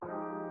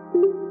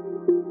Hey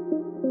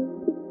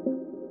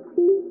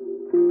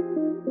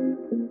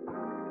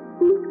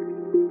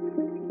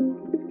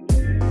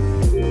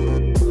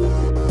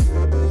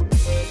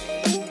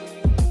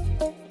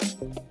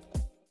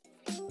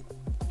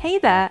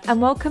there,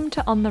 and welcome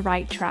to On the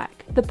Right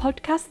Track, the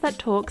podcast that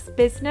talks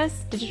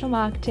business, digital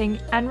marketing,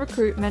 and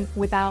recruitment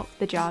without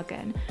the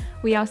jargon.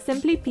 We are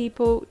simply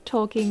people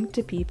talking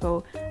to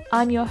people.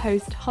 I'm your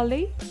host,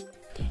 Holly.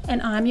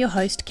 And I'm your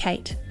host,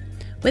 Kate.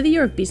 Whether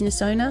you're a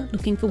business owner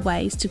looking for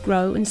ways to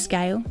grow and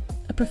scale,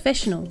 a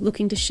professional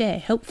looking to share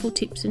helpful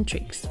tips and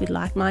tricks with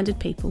like-minded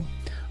people,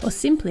 or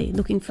simply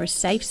looking for a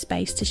safe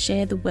space to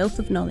share the wealth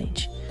of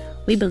knowledge,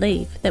 we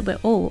believe that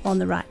we're all on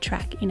the right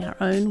track in our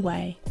own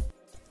way.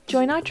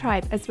 Join our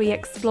tribe as we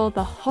explore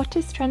the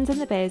hottest trends in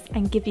the biz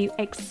and give you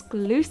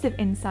exclusive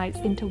insights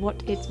into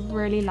what it's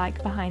really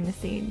like behind the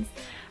scenes.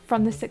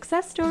 From the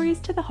success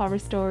stories to the horror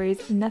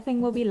stories, nothing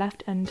will be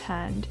left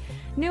unturned.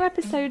 New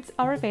episodes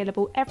are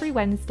available every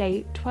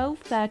Wednesday,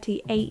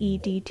 12:30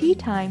 AEDT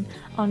time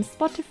on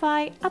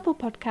Spotify, Apple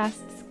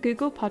Podcasts,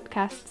 Google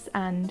Podcasts,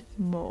 and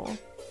more.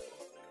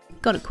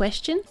 Got a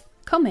question,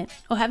 comment,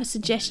 or have a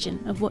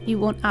suggestion of what you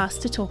want us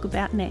to talk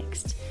about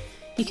next?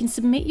 You can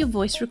submit your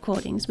voice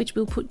recordings, which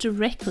we'll put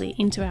directly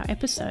into our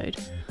episode,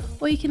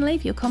 or you can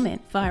leave your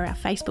comment via our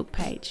Facebook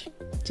page.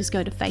 Just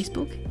go to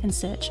Facebook and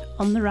search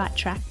On the Right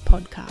Track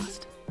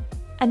Podcast.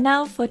 And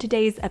now for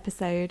today's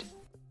episode.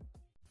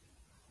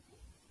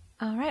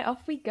 All right,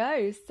 off we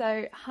go.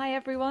 So, hi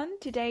everyone.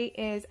 Today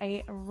is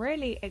a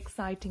really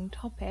exciting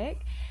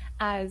topic,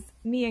 as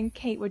me and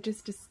Kate were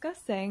just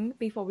discussing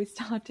before we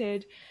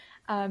started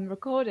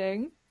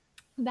recording.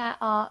 There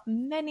are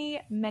many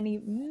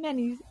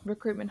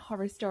recruitment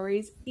horror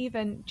stories,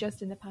 even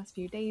just in the past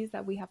few days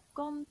that we have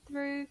gone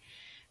through.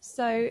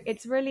 So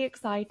it's really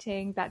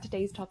exciting that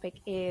today's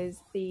topic is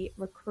the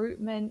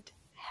recruitment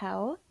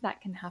hell that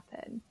can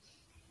happen.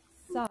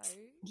 So,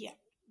 yes,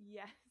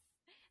 the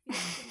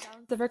ups and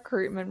downs of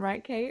recruitment,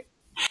 right, Kate?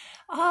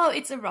 Oh,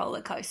 it's a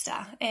roller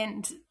coaster,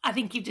 and I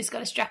think you've just got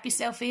to strap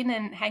yourself in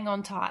and hang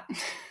on tight.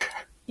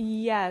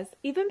 Yes,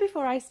 even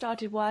before I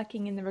started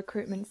working in the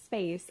recruitment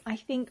space, I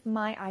think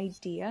my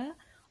idea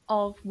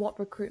of what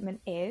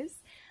recruitment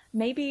is,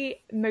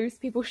 maybe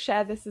most people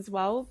share this as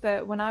well,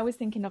 but when I was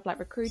thinking of like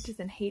recruiters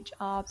and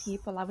HR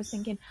people, I was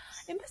thinking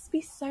it must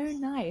be so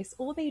nice.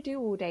 All they do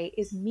all day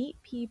is meet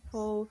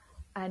people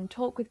and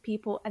talk with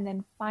people and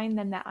then find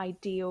them their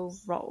ideal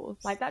role.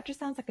 Like that just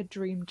sounds like a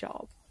dream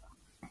job.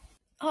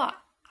 Oh,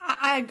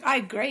 I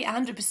agree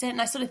 100%.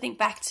 And I sort of think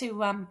back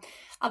to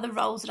other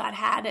roles that I'd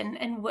had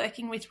and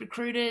working with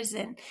recruiters,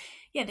 and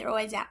yeah, they're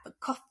always out for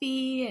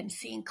coffee and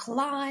seeing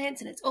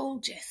clients, and it's all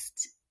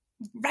just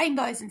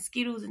rainbows and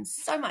skittles and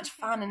so much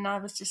fun. And I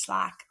was just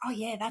like, oh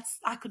yeah,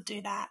 I could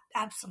do that.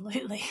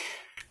 Absolutely.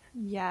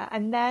 Yeah.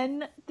 And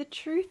then the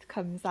truth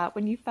comes out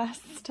when you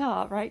first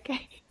start, right,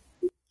 Kate?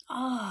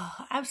 Oh,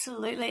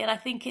 absolutely. And I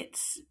think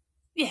it's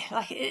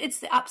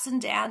the ups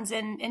and downs,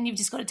 and you've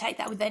just got to take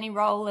that with any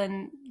role,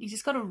 and you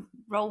just got to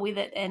roll with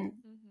it. And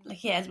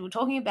as we were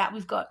talking about,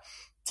 we've got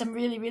some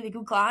really, really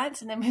good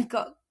clients, and then we've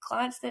got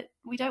clients that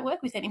we don't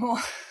work with anymore.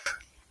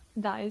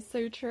 That is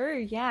so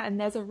true. Yeah. And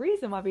there's a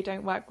reason why we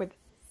don't work with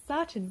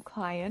certain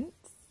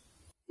clients.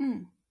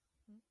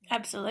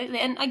 Absolutely.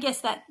 And I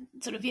guess that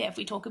sort of, if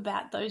we talk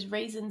about those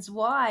reasons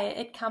why,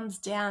 it comes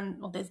down,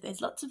 well,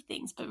 there's lots of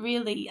things, but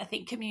really I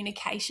think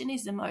communication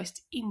is the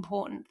most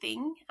important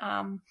thing.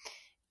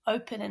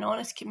 Open and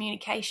honest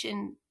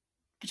communication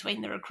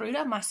between the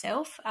recruiter,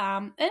 myself,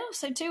 and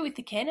also too with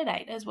the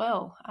candidate as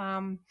well.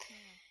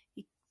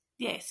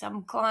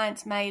 Some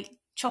clients may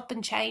chop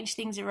and change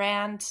things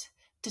around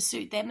to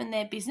suit them and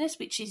their business,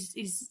 which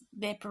is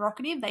their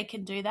prerogative. They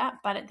can do that.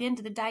 But at the end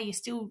of the day, you're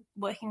still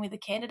working with a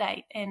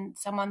candidate and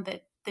someone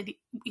that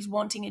is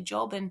wanting a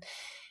job and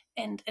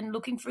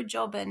looking for a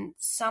job. And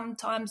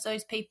sometimes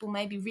those people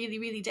may be really,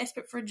 really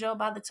desperate for a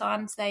job. Other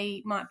times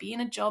they might be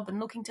in a job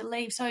and looking to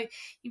leave. So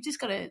you've just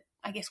got to,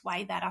 I guess,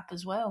 weigh that up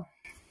as well.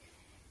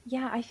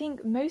 Yeah, I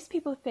think most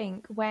people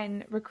think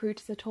when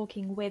recruiters are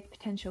talking with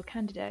potential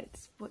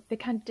candidates, the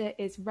candidate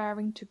is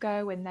raring to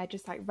go and they're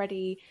just like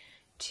ready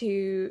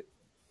to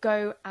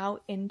go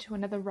out into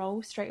another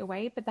role straight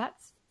away. But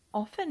that's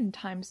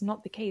oftentimes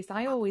not the case.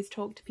 I always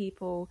talk to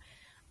people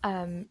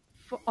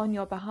on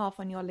your behalf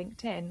on your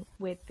LinkedIn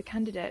with the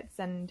candidates,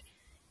 and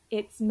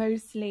it's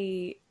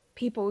mostly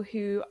people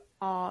who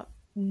are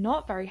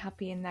not very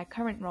happy in their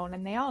current role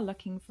and they are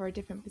looking for a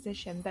different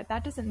position. But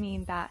that doesn't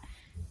mean that,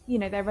 you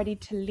know, they're ready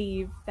to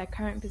leave their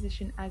current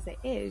position as it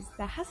is.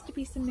 There has to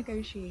be some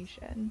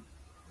negotiation.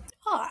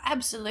 Oh,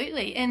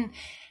 absolutely. And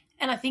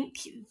I think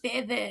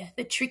they're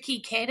the tricky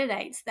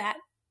candidates that,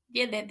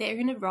 they're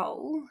in a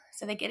role,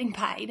 so they're getting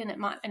paid, and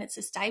it's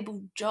a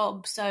stable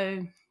job.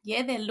 So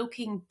they're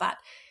looking, but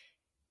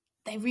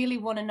they really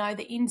want to know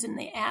the ins and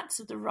the outs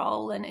of the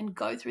role and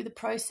go through the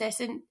process.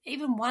 And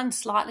even one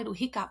slight little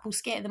hiccup will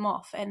scare them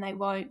off and they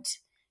won't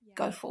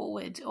go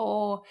forward.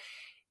 Or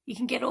you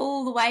can get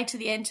all the way to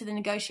the end to the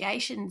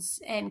negotiations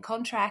and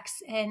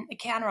contracts and a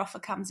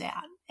counteroffer comes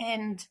out.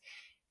 And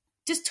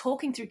just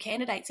talking through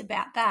candidates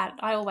about that,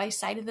 I always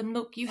say to them,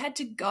 look, you had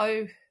to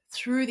go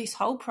through this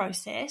whole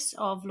process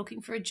of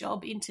looking for a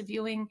job,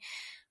 interviewing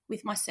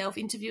with myself,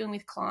 interviewing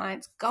with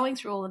clients, going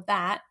through all of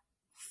that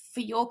for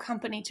your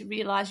company to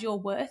realize your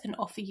worth and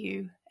offer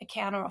you a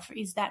counter offer.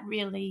 Is that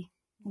really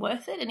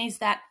worth it? And is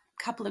that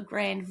couple of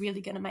grand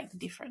really going to make the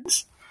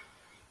difference?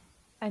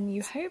 And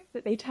you hope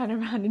that they turn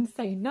around and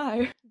say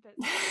no. But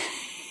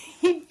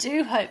you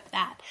do hope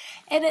that.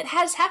 And it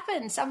has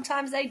happened.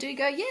 Sometimes they do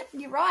go, yep,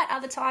 you're right.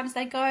 Other times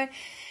they go,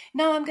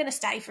 no, I'm going to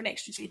stay for an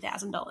extra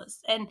 $2,000.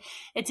 And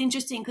it's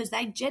interesting because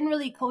they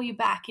generally call you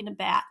back in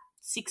about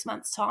 6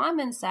 months' time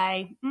and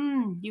say,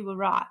 you were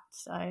right.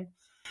 So,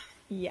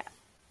 yeah.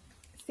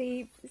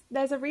 See,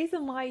 there's a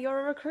reason why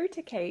you're a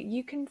recruiter, Kate.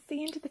 You can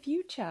see into the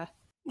future.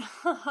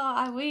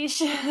 I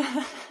wish.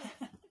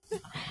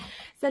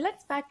 So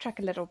let's backtrack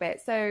a little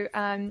bit. So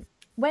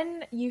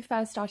when you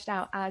first started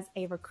out as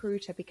a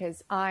recruiter,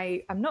 because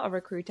I am not a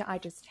recruiter, I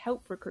just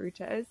help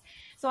recruiters.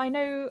 So I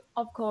know,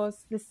 of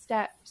course, the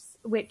steps,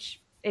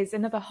 which is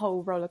another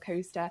whole roller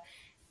coaster.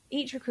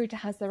 Each recruiter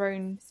has their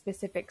own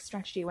specific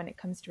strategy when it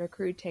comes to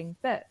recruiting.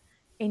 But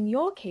in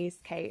your case,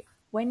 Kate,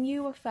 when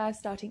you were first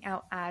starting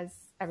out as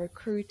a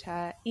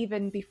recruiter,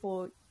 even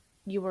before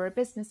you were a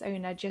business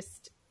owner,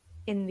 just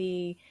in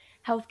the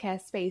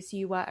healthcare space,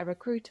 you were a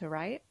recruiter,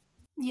 right?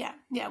 Yeah,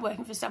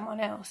 working for someone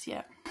else,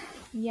 yeah.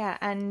 Yeah,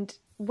 and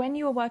when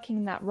you were working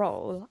in that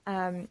role,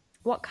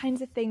 what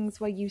kinds of things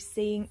were you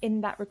seeing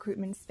in that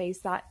recruitment space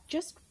that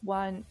just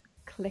weren't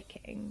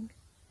clicking?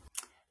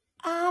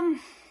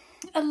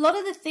 A lot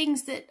of the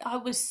things that I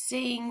was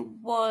seeing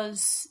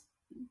was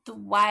the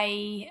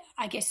way,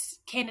 I guess,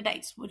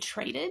 candidates were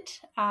treated,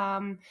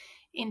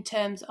 in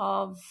terms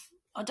of,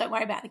 oh, don't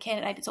worry about the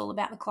candidate, it's all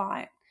about the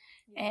client.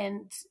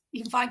 And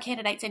you can find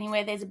candidates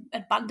anywhere. There's an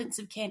abundance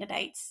of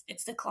candidates.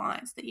 It's the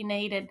clients that you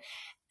need.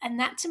 And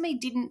that to me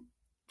didn't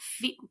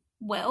fit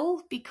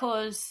well,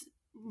 because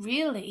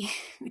really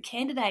the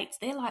candidates,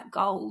 they're like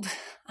gold.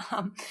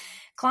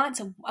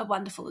 Clients are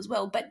wonderful as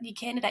well, but your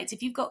candidates,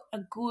 if you've got a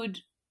good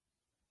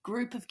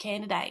group of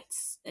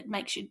candidates, it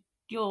makes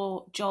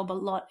your job a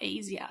lot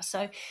easier.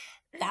 So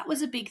that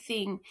was a big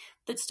thing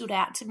that stood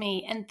out to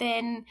me. And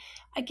then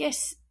I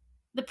guess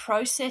the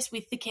process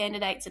with the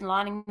candidates and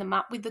lining them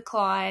up with the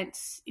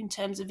clients in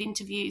terms of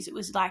interviews, it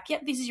was like,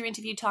 yep, this is your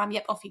interview time.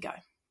 Yep, off you go.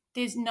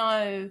 There's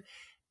no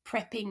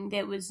prepping.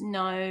 There was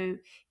no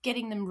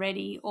getting them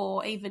ready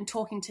or even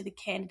talking to the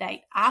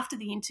candidate after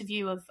the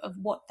interview of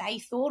what they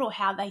thought or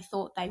how they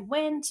thought they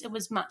went. It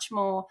was much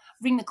more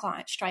ring the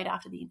client straight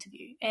after the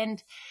interview.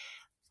 And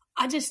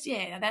I just,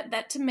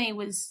 that to me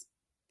was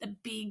a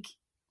big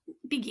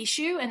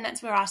issue. And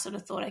that's where I sort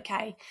of thought,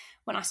 okay,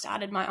 when I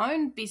started my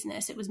own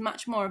business, it was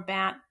much more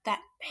about that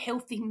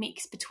healthy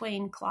mix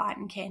between client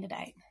and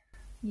candidate.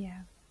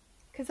 Yeah,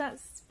 because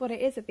that's what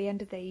it is at the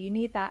end of the day. You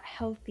need that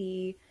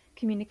healthy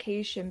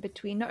communication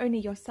between not only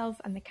yourself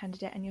and the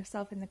candidate and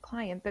yourself and the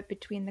client, but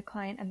between the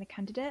client and the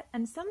candidate.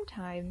 And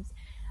sometimes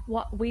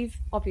what we've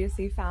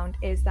obviously found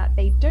is that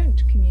they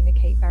don't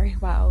communicate very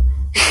well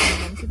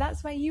between them. So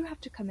that's why you have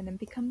to come in and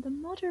become the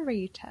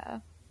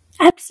moderator.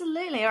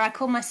 Absolutely, or I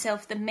call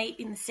myself the meat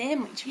in the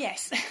sandwich,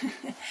 yes.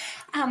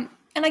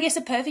 And I guess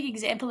a perfect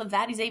example of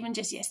that is even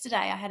just yesterday.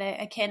 I had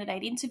a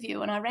candidate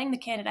interview and I rang the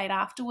candidate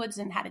afterwards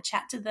and had a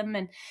chat to them.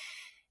 And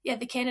yeah,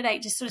 the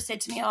candidate just sort of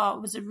said to me, oh,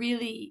 it was a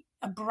really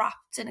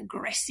abrupt and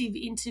aggressive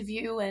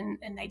interview, and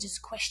they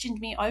just questioned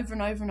me over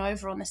and over and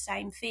over on the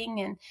same thing.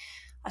 And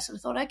I sort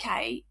of thought,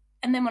 okay.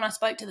 And then when I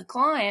spoke to the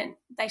client,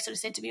 they sort of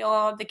said to me,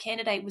 oh, the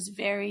candidate was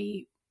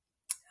very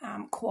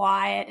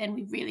quiet and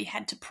we really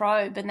had to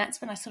probe. And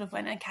that's when I sort of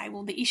went, okay,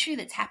 well, the issue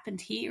that's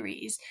happened here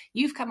is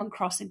you've come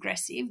across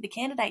aggressive, the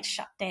candidate's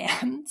shut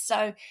down,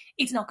 so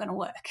it's not going to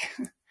work.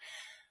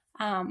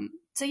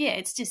 So yeah,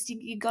 it's just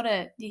you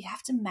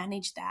have to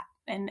manage that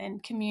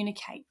and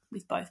communicate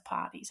with both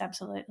parties.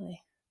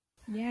 Absolutely.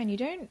 Yeah, and you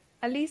don't,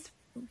 at least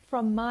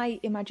from my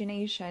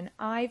imagination,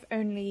 I've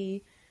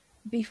only,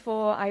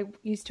 before I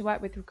used to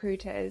work with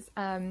recruiters,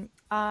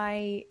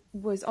 I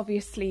was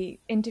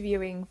obviously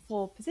interviewing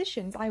for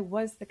positions. I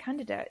was the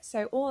candidate.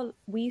 So all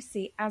we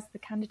see as the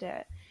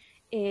candidate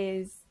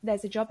is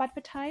there's a job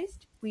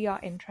advertised, we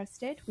are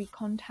interested, we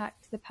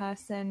contact the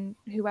person,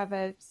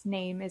 whoever's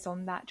name is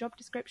on that job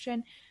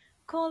description,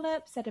 call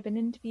up, set up an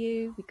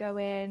interview, we go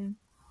in,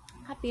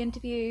 have the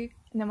interview,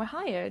 and then we're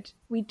hired.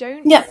 We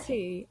don't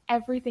see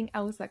everything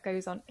else that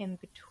goes on in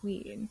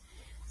between.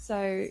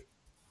 So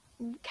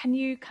can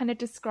you kind of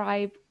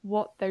describe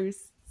what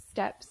those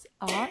steps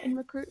are in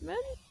recruitment?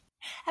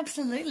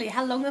 Absolutely.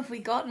 How long have we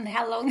got and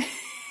how long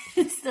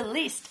is the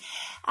list?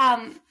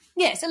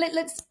 So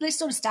let's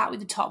sort of start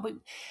with the top, with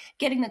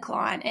getting the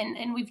client,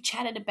 and we've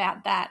chatted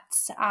about that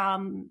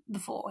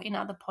before in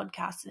other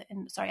podcasts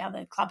and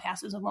other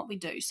clubhouses on what we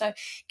do. So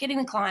getting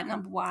the client,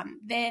 number one,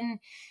 then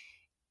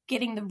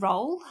getting the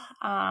role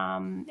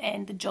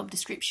and the job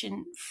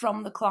description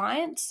from the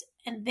client,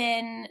 and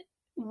then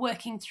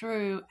working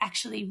through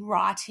actually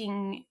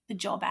writing the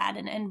job ad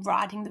and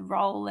writing the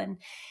role. And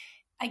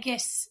I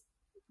guess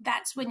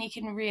that's when you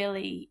can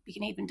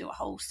even do a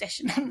whole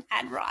session on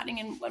ad writing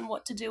and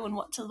what to do and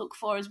what to look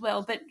for as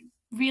well, but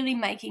really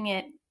making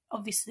it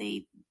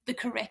obviously the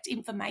correct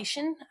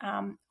information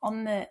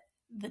on the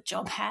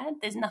job ad.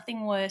 There's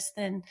nothing worse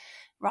than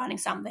writing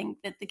something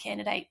that the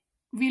candidate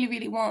really,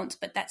 really wants,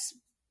 but that's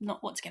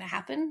not what's going to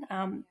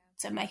happen.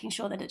 So making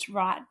sure that it's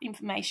right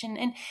information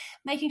and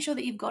making sure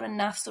that you've got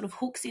enough sort of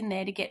hooks in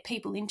there to get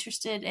people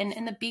interested.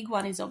 And the big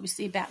one is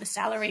obviously about the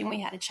salary, and we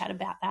had a chat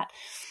about that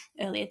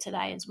earlier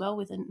today as well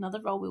with another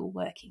role we were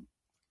working.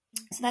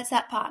 So that's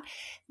that part.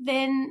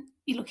 Then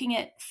you're looking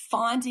at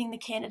finding the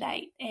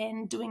candidate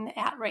and doing the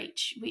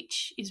outreach,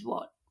 which is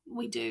what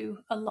we do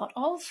a lot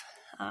of,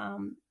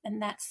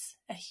 and that's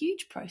a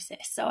huge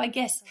process. So I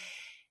guess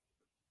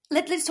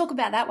let's talk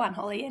about that one,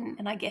 Holly,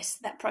 and I guess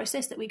that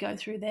process that we go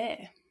through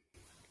there.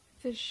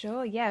 For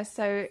sure, yeah.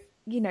 So,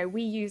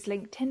 we use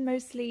LinkedIn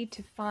mostly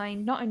to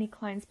find not only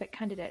clients but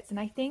candidates. And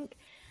I think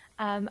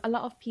a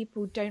lot of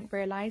people don't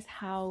realize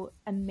how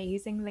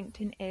amazing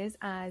LinkedIn is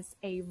as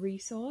a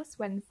resource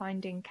when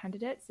finding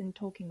candidates and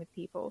talking with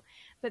people.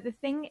 But the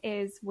thing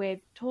is, with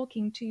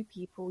talking to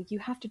people, you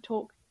have to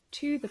talk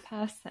to the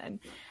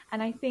person.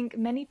 And I think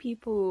many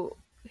people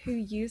who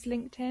use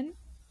LinkedIn,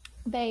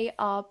 they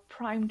are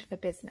primed for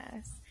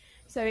business.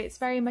 So it's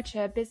very much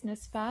a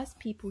business first,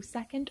 people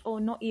second, or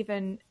not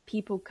even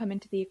people come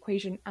into the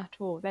equation at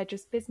all. They're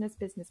just business,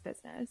 business,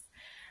 business.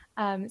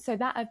 So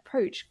that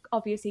approach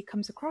obviously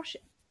comes across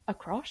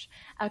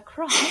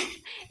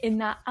in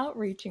that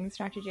outreaching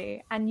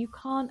strategy, and you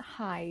can't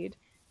hide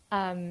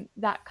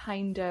that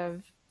kind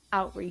of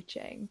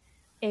outreaching.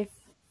 If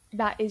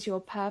that is your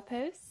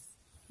purpose,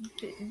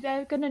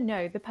 they're gonna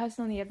know. The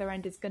person on the other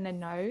end is gonna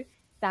know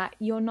that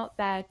you're not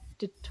there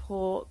to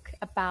talk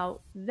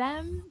about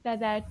them. They're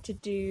there to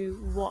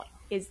do what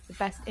is the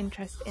best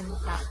interest in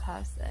that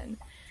person.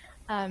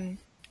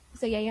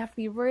 So yeah, you have to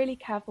be really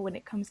careful when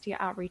it comes to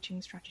your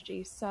outreaching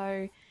strategy.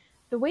 So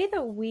the way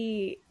that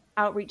we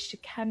outreach to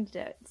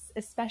candidates,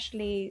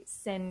 especially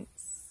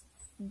since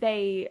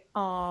they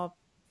are,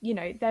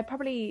 they're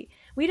probably,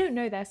 we don't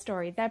know their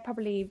story. They're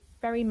probably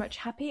very much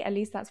happy, at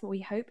least that's what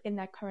we hope, in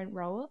their current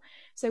role.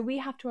 So we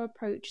have to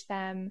approach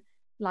them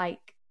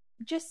like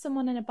just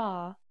someone in a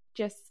bar.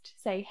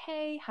 Just say,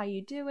 hey, how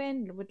you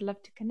doing? Would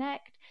love to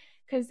connect.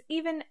 Because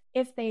even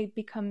if they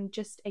become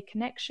just a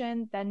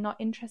connection, they're not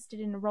interested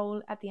in a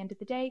role at the end of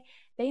the day,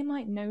 they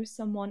might know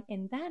someone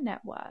in their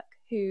network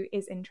who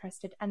is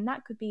interested, and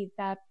that could be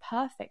their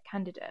perfect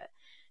candidate.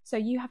 So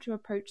you have to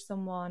approach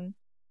someone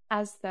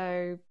as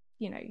though,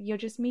 you're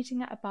just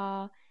meeting at a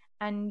bar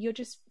and you're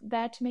just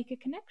there to make a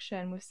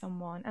connection with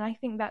someone. And I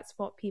think that's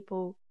what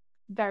people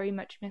very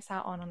much miss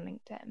out on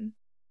LinkedIn.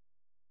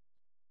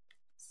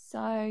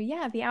 So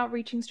yeah, the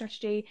outreaching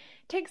strategy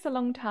takes a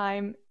long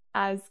time,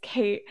 as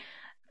Kate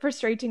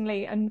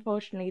frustratingly,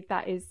 unfortunately,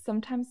 that is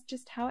sometimes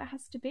just how it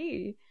has to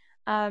be.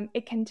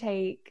 It can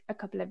take a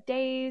couple of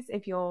days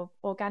if you're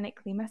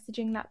organically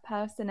messaging that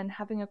person and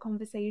having a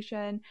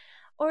conversation,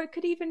 or it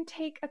could even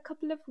take a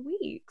couple of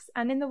weeks.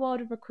 And in the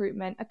world of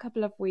recruitment, a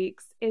couple of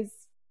weeks is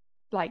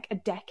like a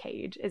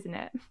decade, isn't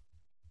it?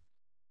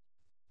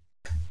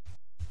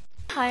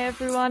 Hi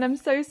everyone, I'm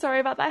so sorry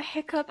about that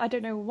hiccup. I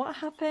don't know what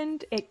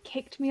happened. It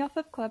kicked me off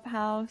of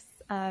Clubhouse,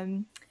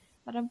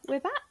 but we're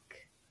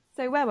back.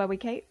 So where were we,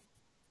 Kate?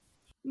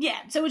 Yeah,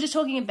 so we're just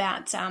talking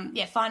about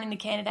finding the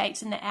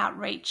candidates and the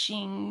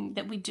outreaching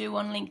that we do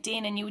on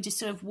LinkedIn, and you were just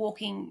sort of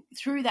walking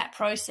through that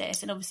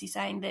process and obviously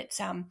saying that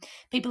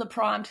people are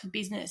primed for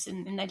business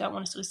and they don't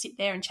want to sort of sit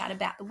there and chat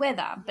about the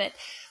weather, but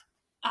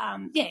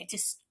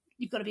just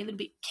you've got to be a little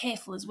bit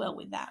careful as well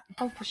with that.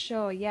 Oh, for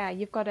sure, yeah,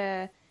 you've got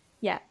to,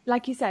 yeah,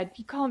 like you said,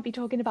 you can't be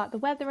talking about the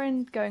weather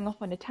and going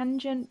off on a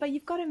tangent, but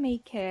you've got to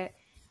make it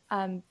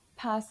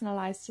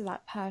personalized to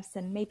that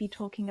person, maybe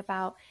talking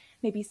about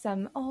maybe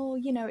some,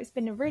 it's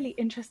been a really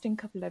interesting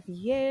couple of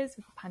years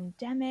with the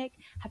pandemic.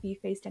 Have you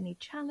faced any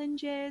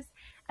challenges?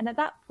 And at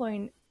that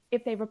point,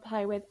 if they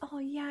reply with, oh,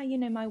 yeah,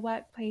 my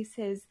workplace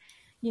is,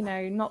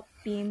 not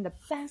being the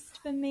best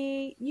for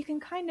me, you can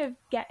kind of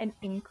get an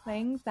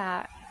inkling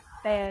that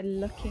they're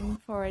looking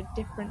for a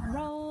different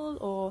role,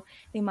 or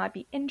they might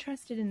be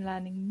interested in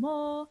learning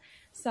more.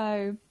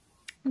 So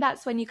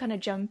that's when you kind of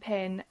jump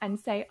in and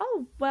say,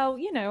 oh, well,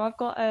 I've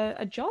got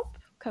a job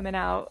coming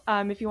out,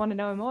 if you want to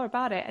know more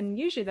about it. And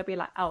usually they'll be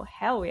like, oh,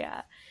 hell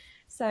yeah.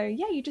 So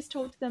yeah, you just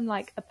talk to them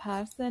like a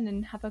person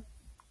and have a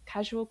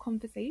casual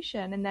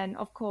conversation. And then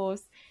of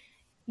course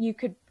you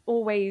could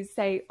always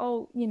say,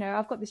 oh,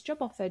 I've got this job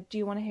offer, do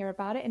you want to hear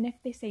about it? And if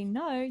they say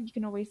no, you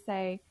can always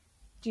say,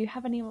 do you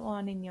have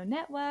anyone in your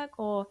network,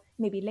 or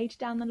maybe later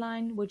down the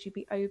line, would you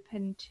be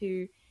open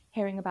to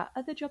hearing about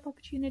other job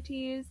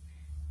opportunities?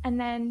 And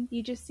then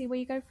you just see where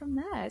you go from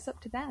there. It's up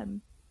to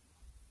them.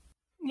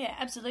 Yeah,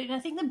 absolutely. And I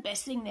think the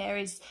best thing there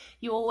is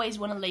you always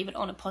want to leave it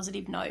on a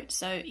positive note.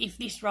 So if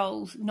this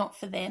role's not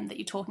for them that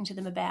you're talking to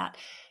them about,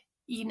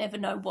 you never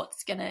know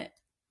what's going to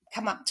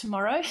come up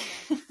tomorrow.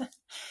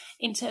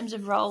 in terms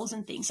of roles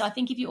and things. So I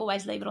think if you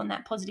always leave it on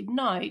that positive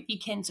note, you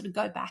can sort of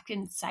go back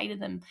and say to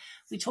them,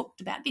 we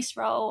talked about this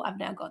role, I've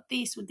now got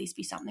this, would this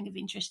be something of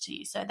interest to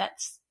you? So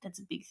that's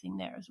a big thing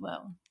there as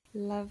well.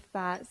 Love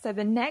that. So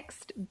the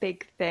next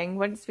big thing,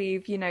 once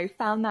we've,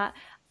 found that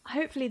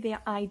hopefully the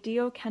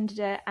ideal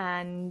candidate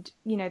and,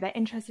 they're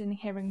interested in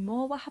hearing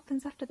more, what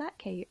happens after that,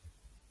 Kate?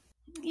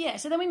 Yeah,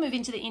 so then we move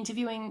into the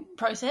interviewing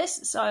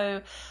process.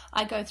 So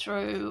I go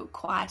through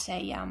quite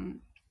a,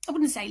 I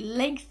wouldn't say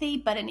lengthy,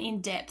 but an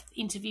in-depth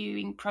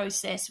interviewing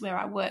process where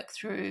I work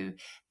through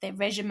their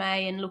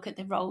resume and look at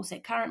the roles they're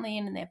currently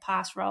in and their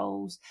past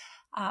roles,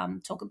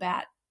 talk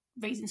about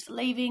reasons for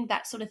leaving,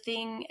 that sort of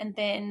thing, and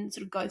then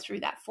sort of go through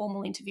that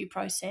formal interview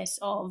process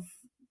of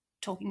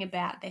talking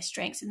about their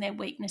strengths and their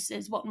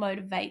weaknesses, what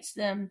motivates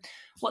them,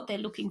 what they're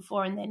looking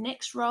for in their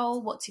next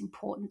role, what's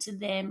important to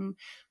them,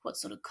 what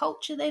sort of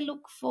culture they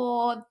look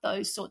for,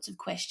 those sorts of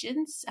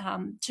questions,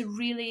 to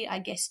really, I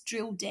guess,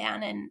 drill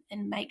down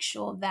and make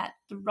sure that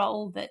the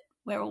role that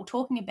we're all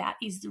talking about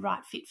is the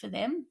right fit for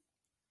them.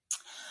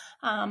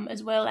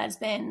 As well as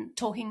then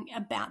talking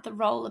about the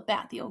role,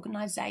 about the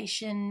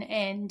organisation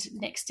and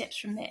next steps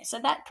from there. So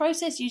that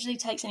process usually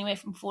takes anywhere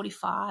from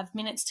 45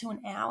 minutes to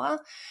an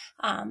hour,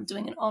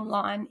 doing an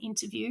online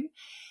interview.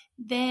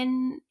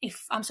 Then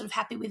if I'm sort of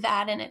happy with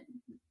that and it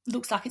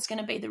looks like it's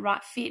going to be the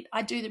right fit,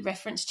 I do the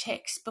reference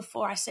checks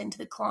before I send to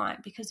the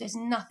client, because there's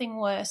nothing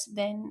worse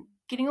than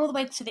getting all the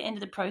way to the end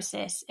of the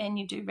process and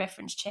you do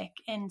reference check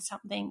and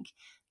something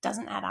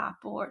doesn't add up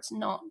or it's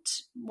not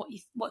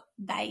what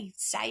they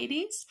say it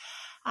is.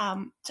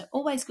 So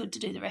always good to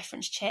do the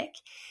reference check.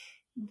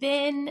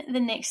 Then the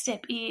next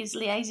step is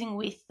liaising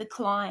with the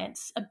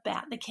clients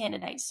about the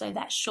candidates, so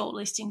that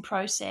shortlisting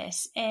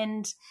process.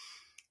 And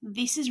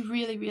this is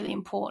really, really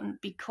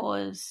important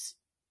because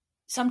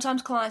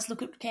sometimes clients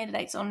look at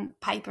candidates on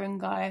paper and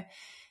go,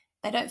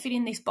 they don't fit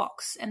in this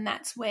box. And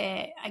that's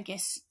where, I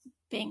guess,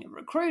 being a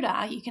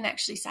recruiter, you can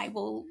actually say,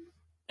 well,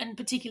 and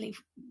particularly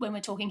when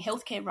we're talking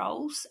healthcare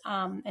roles,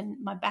 and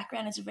my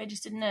background as a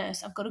registered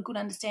nurse, I've got a good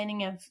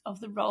understanding of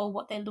the role,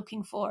 what they're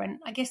looking for, and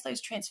I guess those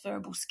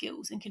transferable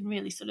skills, and can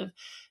really sort of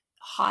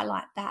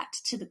highlight that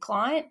to the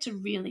client to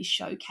really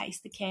showcase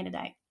the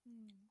candidate.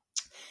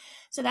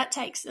 So that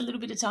takes a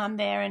little bit of time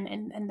there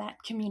and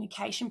that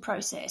communication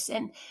process.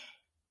 And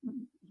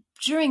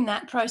during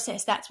that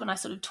process, that's when I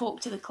sort of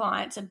talk to the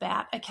clients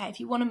about, okay,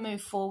 if you want to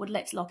move forward,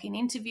 let's lock in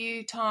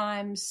interview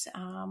times,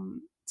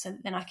 so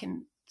that then I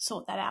can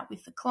sort that out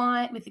with the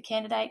client, with the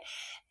candidate,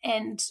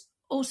 and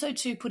also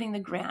to putting the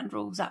ground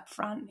rules up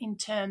front in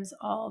terms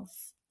of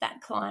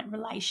that client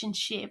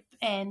relationship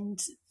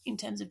and in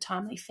terms of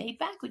timely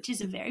feedback, which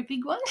is a very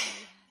big one.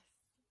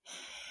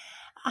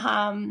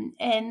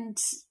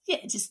 And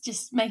yeah,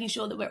 just making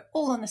sure that we're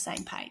all on the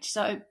same page.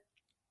 So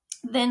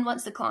then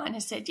once the client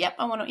has said, yep,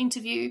 I want to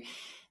interview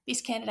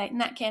this candidate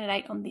and that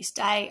candidate on this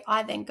day,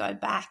 I then go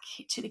back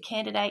to the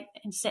candidate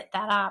and set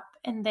that up.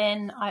 And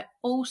then I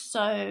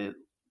also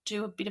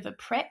do a bit of a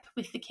prep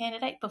with the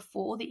candidate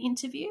before the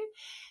interview.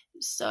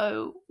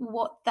 So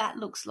what that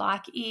looks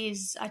like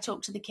is I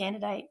talk to the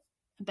candidate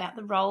about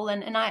the role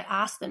and I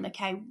ask them,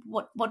 okay,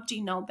 what do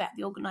you know about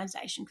the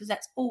organisation? Because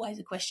that's always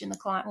a question the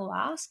client will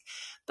ask,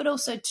 but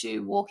also to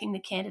walking the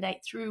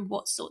candidate through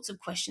what sorts of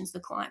questions the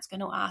client's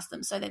going to ask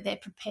them so that they're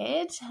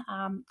prepared,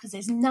 because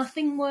there's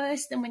nothing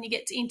worse than when you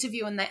get to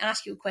interview and they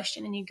ask you a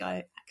question and you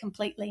go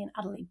completely and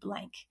utterly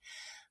blank.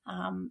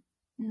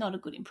 Not a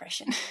good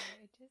impression.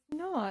 It is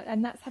not,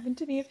 and that's happened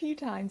to me a few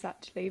times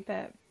actually,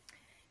 but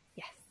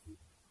yes.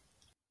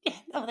 Yeah,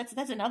 oh,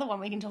 that's another one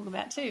we can talk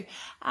about too.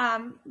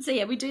 So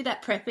yeah, we do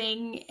that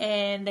prepping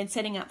and then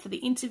setting up for the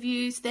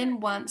interviews.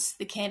 Then once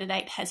the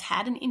candidate has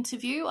had an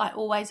interview, I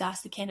always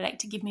ask the candidate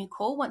to give me a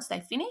call once they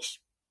finish.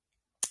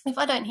 If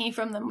I don't hear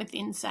from them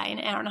within, say, an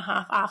hour and a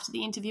half after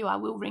the interview, I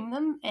will ring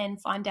them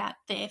and find out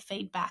their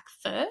feedback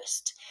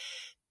first,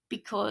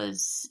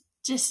 because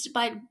just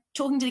by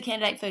talking to the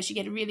candidate first, you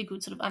get a really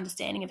good sort of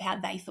understanding of how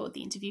they thought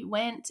the interview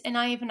went. And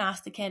I even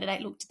asked the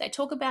candidate, look, did they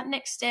talk about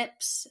next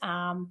steps?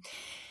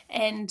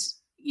 And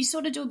you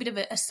sort of do a bit of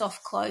a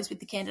soft close with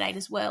the candidate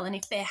as well. And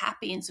if they're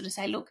happy and sort of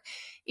say, look,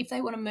 if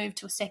they want to move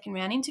to a second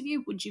round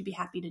interview, would you be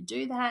happy to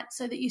do that?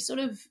 So that you're sort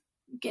of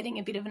getting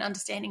a bit of an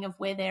understanding of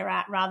where they're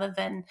at rather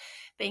than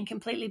being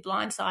completely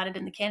blindsided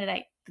and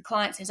the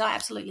client says, I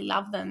absolutely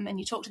love them. And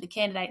you talk to the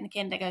candidate and the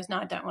candidate goes, no,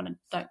 I don't want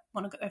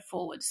to go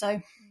forward.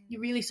 So you're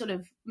really sort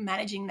of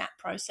managing that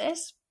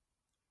process.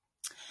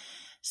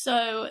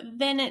 So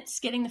then it's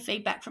getting the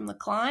feedback from the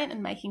client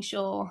and making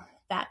sure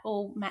that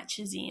all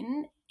matches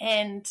in.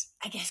 And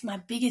I guess my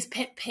biggest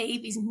pet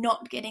peeve is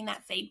not getting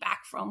that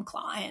feedback from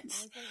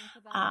clients.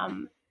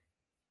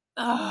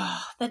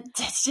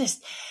 That's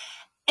just,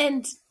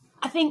 and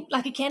I think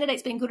like a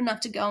candidate's been good enough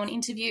to go and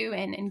interview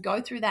and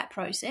go through that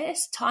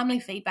process. Timely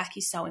feedback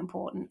is so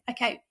important.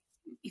 Okay,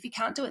 if you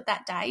can't do it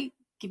that day,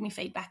 give me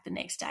feedback the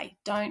next day.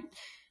 Don't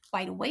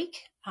wait a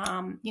week.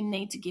 You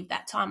need to give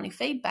that timely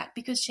feedback,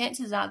 because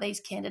chances are these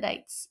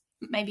candidates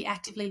may be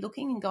actively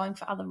looking and going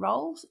for other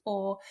roles,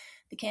 or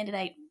the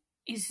candidate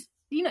is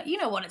you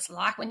know what it's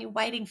like when you're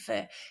waiting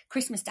for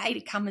Christmas Day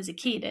to come as a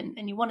kid,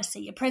 and you want to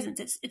see your presents.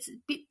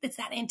 It's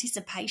that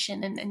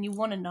anticipation, and you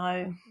want to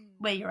know Mm.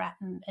 where you're at,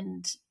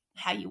 and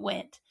how you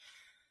went.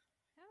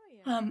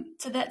 Oh yeah.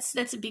 So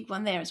that's a big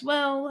one there as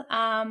well.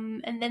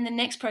 And then the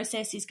next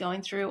process is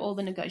going through all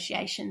the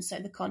negotiations, so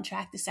the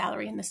contract, the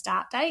salary, and the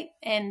start date,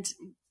 and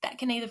that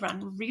can either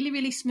run really,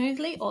 really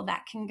smoothly, or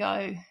that can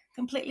go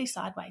completely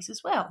sideways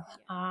as well.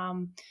 Yeah.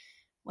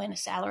 When a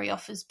salary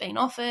offer's been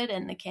offered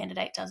and the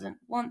candidate doesn't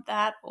want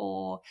that,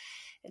 or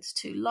it's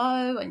too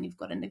low, and you've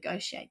got to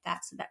negotiate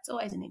that. So that's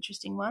always an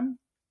interesting one.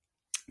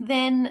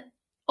 Then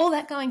all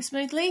that going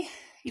smoothly,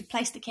 you've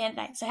placed the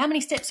candidate. So how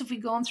many steps have we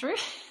gone through?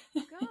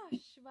 Gosh,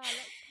 well,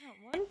 let's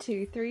count. 1,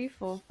 2, 3,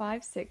 4,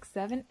 5, 6,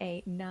 7,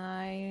 8,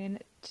 9,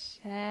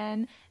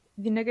 10.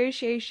 The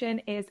negotiation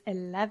is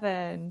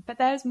 11, but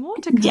there's more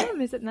to Yeah.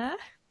 come, isn't there?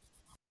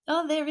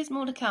 Oh, there is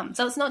more to come.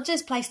 So it's not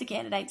just place the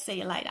candidate, see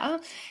you later.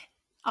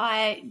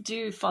 I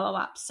do follow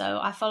up. So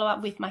I follow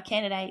up with my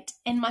candidate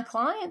and my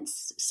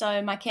clients.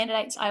 So my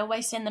candidates, I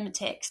always send them a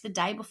text the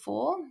day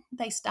before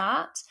they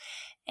start,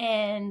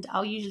 and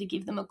I'll usually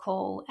give them a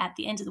call at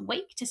the end of the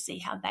week to see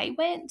how they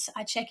went.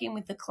 I check in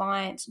with the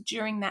client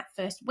during that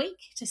first week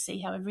to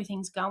see how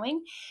everything's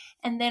going.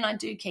 And then I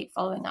do keep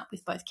following up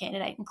with both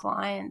candidate and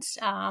client,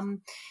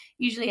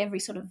 usually every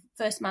sort of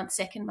first month,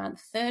 second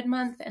month, third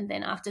month. And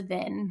then after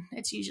then,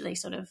 it's usually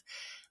sort of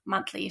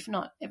monthly, if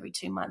not every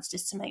 2 months,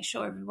 just to make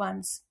sure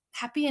everyone's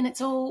happy and it's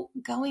all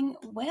going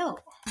well.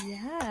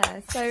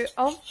 Yeah. So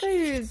of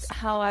those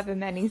however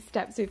many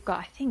steps we've got,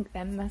 I think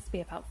there must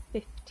be about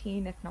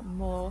 15, if not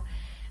more,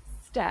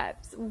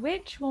 steps.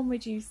 Which one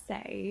would you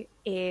say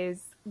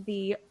is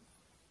the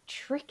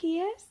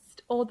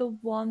trickiest or the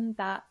one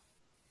that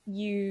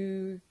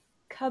you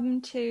come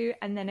to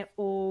and then it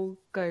all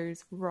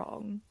goes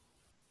wrong?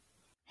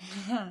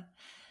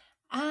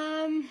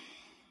 um,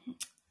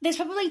 there's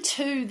probably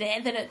two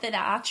there that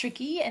are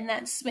tricky, and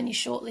that's when you're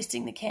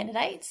shortlisting the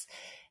candidates.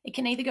 It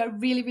can either go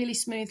really, really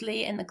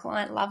smoothly and the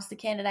client loves the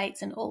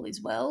candidates and all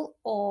is well,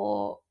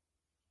 or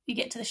you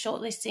get to the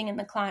shortlisting and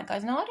the client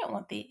goes, no, I don't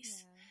want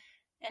this.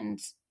 Yeah. And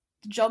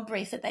the job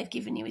brief that they've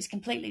given you is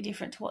completely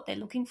different to what they're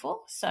looking for.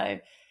 So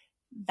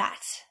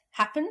that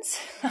happens.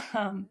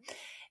 um,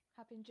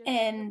 Happened just the other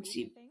and week, I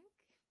you, think.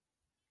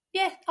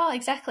 yeah, oh,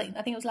 exactly.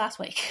 I think it was last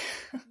week.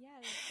 Yeah,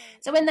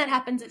 so So when that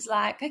happens, it's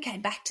like, okay,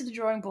 back to the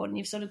drawing board, and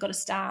you've sort of got to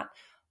start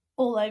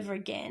all over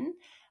again.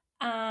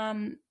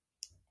 Um,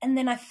 and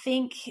then I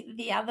think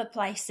the other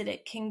place that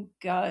it can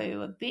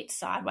go a bit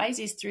sideways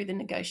is through the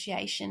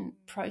negotiation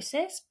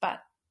process,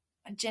 but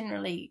I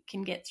generally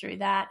can get through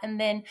that. And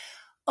then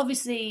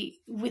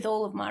obviously with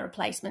all of my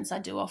replacements, I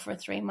do offer a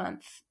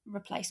 3-month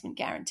replacement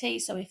guarantee.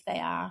 So if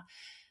they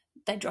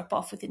drop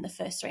off within the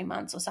first 3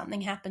 months or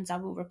something happens, I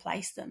will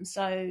replace them.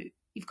 So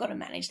you've got to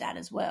manage that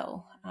as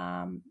well.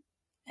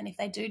 And if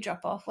they do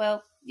drop off,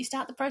 well, you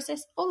start the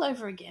process all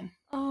over again.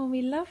 oh,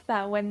 we love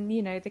that when,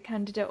 the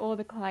candidate or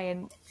the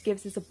client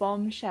gives us a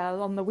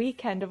bombshell on the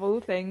weekend of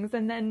all things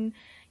and then,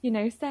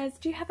 says,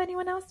 "Do you have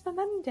anyone else for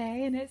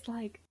Monday?" And it's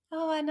like,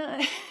 Oh, I know.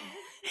 what?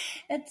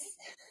 It's,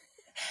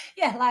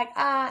 yeah,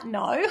 like,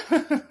 no.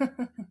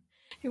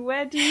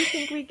 Where do you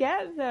think we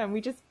get them?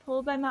 We just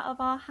pull them out of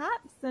our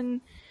hats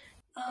and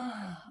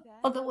Oh, well,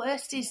 then the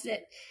worst is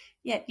that,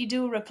 yeah, you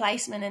do a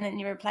replacement and then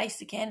you replace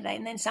the candidate,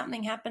 and then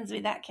something happens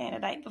with that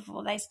candidate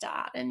before they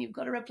start, and you've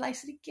got to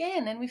replace it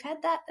again. And we've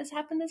had that has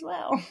happened as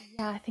well.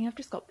 yeah, I think I've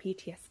just got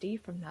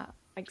PTSD from that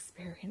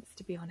experience,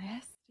 to be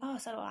honest. Oh,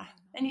 so do I.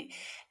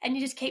 And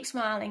you just keep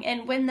smiling.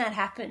 And when that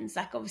happens,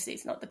 like obviously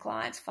it's not the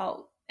client's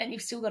fault, and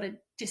you've still got to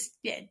just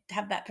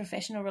have that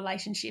professional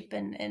relationship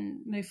and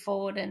move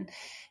forward. And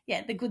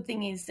yeah, the good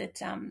thing is that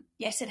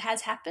yes, it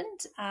has happened.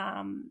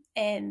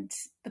 And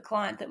the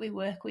client that we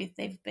work with,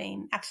 they've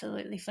been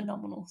absolutely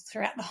phenomenal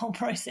throughout the whole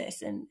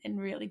process, and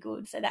really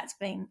good. So that's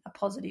been a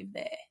positive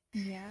there.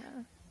 Yeah.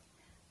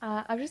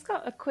 I've just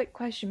got a quick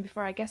question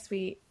before I guess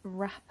we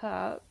wrap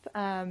up.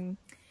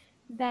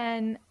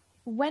 Then,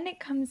 when it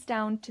comes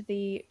down to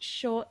the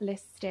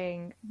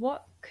shortlisting,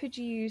 what could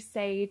you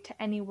say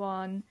to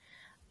anyone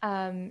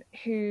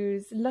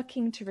who's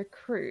looking to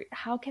recruit?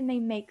 How can they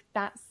make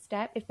that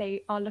step if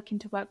they are looking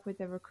to work with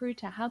a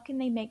recruiter? How can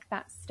they make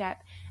that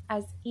step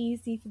as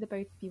easy for the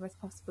both of you as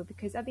possible?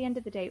 Because at the end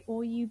of the day,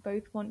 all you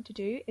both want to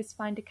do is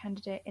find a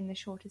candidate in the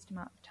shortest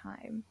amount of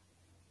time.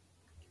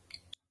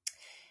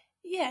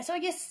 Yeah, so I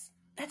guess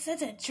that's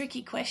a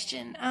tricky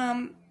question.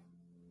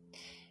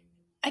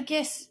 I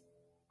guess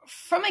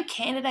from a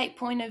candidate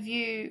point of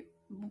view,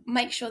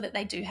 make sure that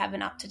they do have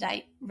an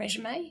up-to-date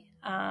resume.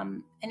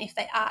 And if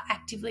they are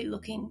actively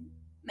looking,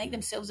 make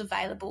themselves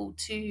available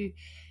to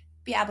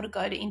be able to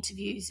go to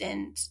interviews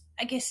and,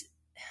 I guess,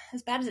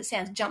 as bad as it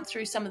sounds, jump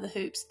through some of the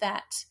hoops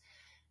that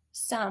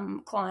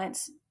some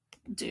clients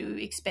do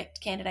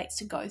expect candidates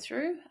to go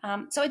through.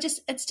 So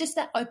it's just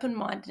that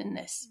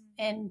open-mindedness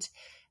and,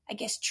 I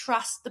guess,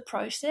 trust the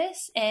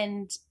process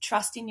and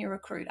trust in your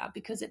recruiter,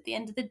 because at the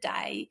end of the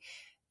day,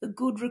 the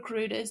good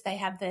recruiters, they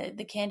have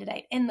the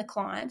candidate and the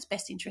client's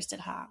best interest at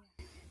heart.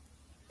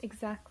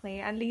 Exactly.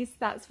 At least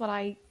that's what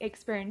I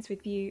experienced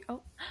with you.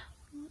 Oh,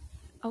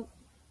 oh,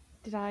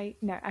 did I?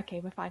 No, okay,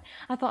 we're fine.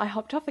 I thought I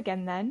hopped off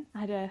again then. I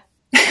had a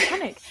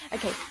panic.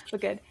 Okay, we're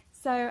good.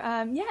 So,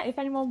 yeah, if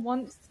anyone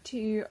wants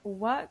to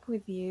work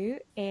with you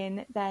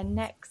in their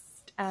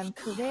next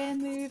career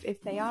move,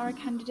 if they are a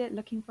candidate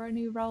looking for a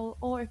new role,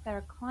 or if they're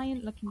a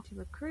client looking to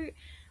recruit,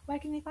 where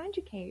can they find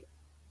you, Kate?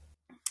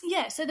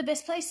 Yeah, so the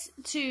best place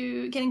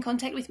to get in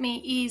contact with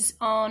me is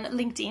on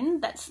LinkedIn.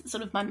 That's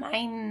sort of my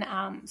main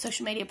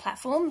social media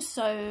platform.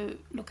 So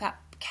look up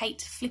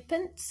Kate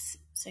Flippence.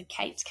 So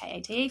Kate,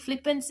 Kate,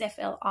 Flippence, Flippence.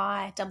 You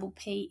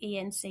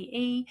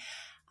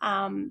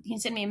can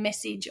send me a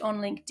message on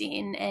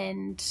LinkedIn,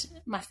 and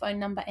my phone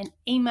number and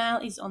email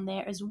is on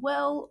there as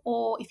well.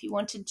 Or if you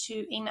wanted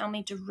to email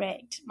me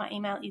direct, my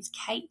email is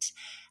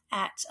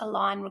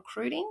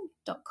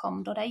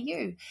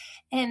kate@alignrecruiting.com.au.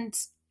 And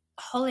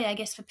Holly, I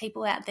guess for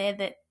people out there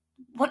that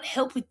want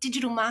help with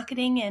digital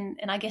marketing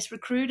and I guess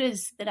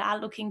recruiters that are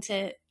looking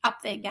to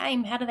up their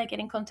game, how do they get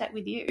in contact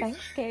with you? Thanks,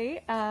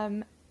 Kate.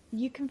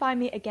 You can find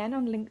me again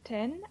on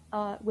LinkedIn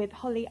with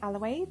Holly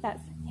Alloway.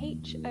 That's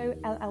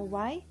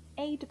HOLLY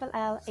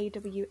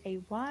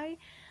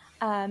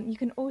You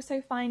can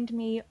also find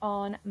me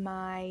on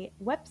my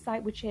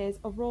website, which is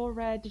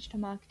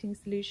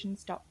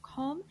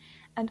auroradigitalmarketingsolutions.com.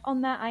 And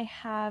on there, I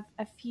have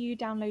a few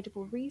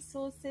downloadable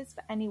resources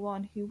for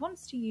anyone who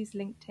wants to use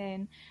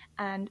LinkedIn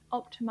and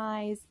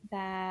optimize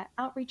their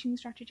outreaching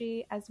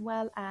strategy, as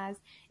well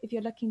as if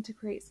you're looking to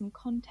create some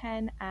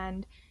content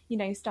and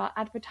start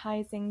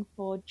advertising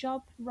for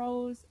job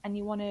roles and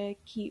you want to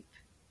keep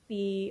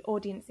the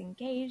audience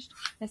engaged.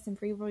 There's some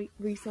free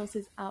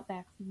resources out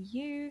there for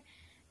you.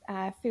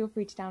 Feel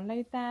free to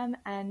download them.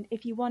 And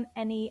if you want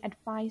any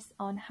advice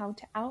on how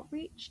to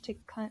outreach to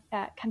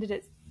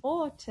candidates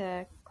or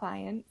to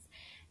clients,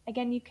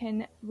 again, you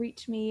can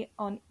reach me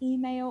on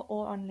email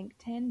or on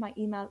LinkedIn. My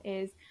email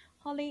is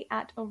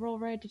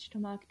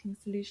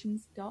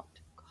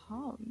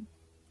holly@auroradigitalmarketingsolutions.com.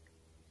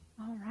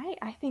 All right,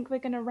 I think we're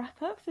going to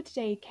wrap up for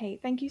today,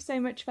 Kate. Thank you so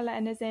much for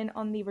letting us in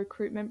on the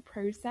recruitment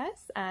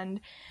process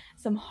and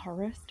some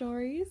horror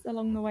stories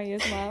along the way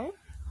as well.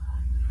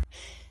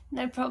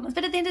 No problems.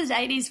 But at the end of the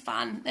day, it is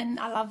fun and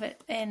I love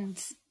it. And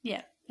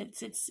yeah,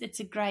 it's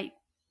a great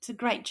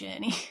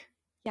journey.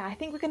 Yeah, I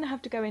think we're going to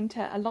have to go into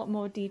a lot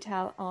more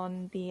detail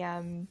on the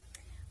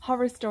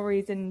horror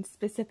stories and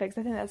specifics.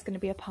 I think that's going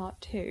to be a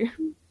part two.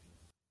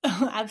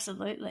 Oh,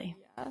 absolutely.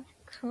 Yeah,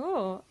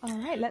 cool. All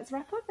right, let's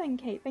wrap up then,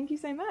 Kate. Thank you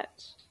so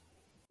much.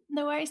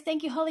 No worries.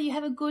 Thank you, Holly. You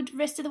have a good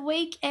rest of the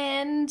week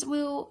and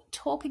we'll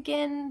talk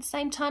again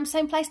same time,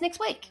 same place next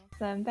week.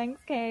 Awesome.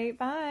 Thanks, Kate.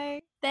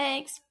 Bye.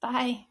 Thanks.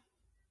 Bye.